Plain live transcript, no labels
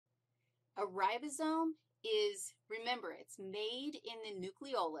A ribosome is, remember, it's made in the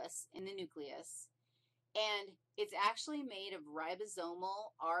nucleolus, in the nucleus, and it's actually made of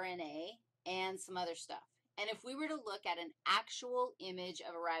ribosomal RNA and some other stuff. And if we were to look at an actual image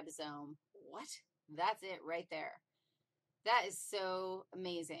of a ribosome, what? That's it right there. That is so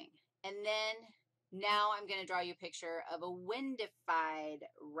amazing. And then now I'm going to draw you a picture of a windified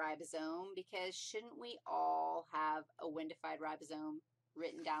ribosome because shouldn't we all have a windified ribosome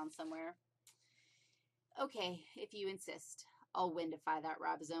written down somewhere? Okay, if you insist, I'll windify that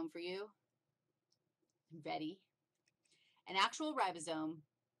ribosome for you. Ready? An actual ribosome,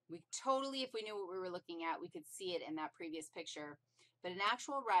 we totally, if we knew what we were looking at, we could see it in that previous picture. But an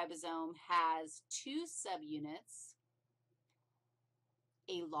actual ribosome has two subunits,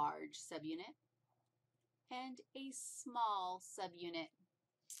 a large subunit and a small subunit.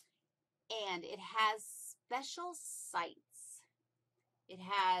 And it has special sites. It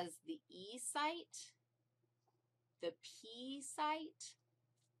has the E site, the P site,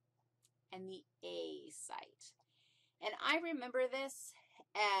 and the A site. And I remember this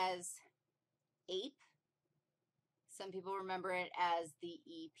as APE. Some people remember it as the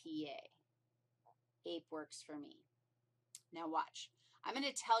EPA. APE works for me. Now watch. I'm going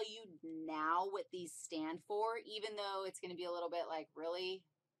to tell you now what these stand for, even though it's going to be a little bit like, really,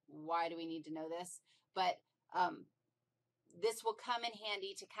 why do we need to know this? But this will come in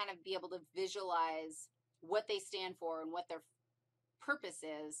handy to kind of be able to visualize what they stand for and what their purpose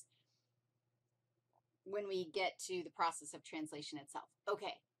is when we get to the process of translation itself.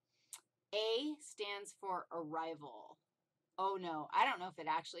 Okay, A stands for arrival. Oh, no, I don't know if it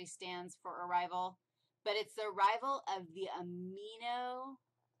actually stands for arrival, but it's the arrival of the amino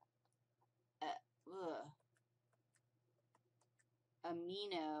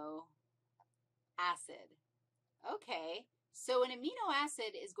acid. Okay, so an amino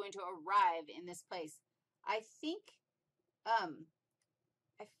acid is going to arrive in this place. I think,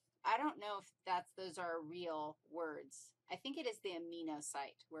 I don't know if those are real words. I think it is the amino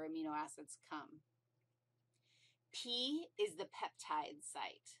site where amino acids come. P is the peptide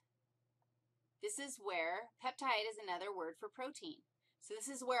site. This is where, peptide is another word for protein. So this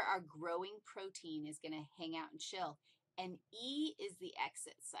is where our growing protein is going to hang out and chill. And E is the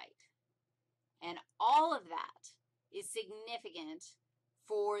exit site. And all of that is significant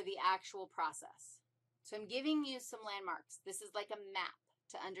for the actual process. So I'm giving you some landmarks. This is like a map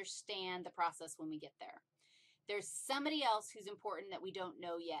to understand the process when we get there. There's somebody else who's important that we don't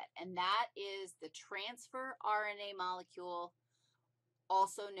know yet, and that is the transfer RNA molecule,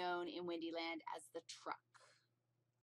 also known in Windyland as the truck.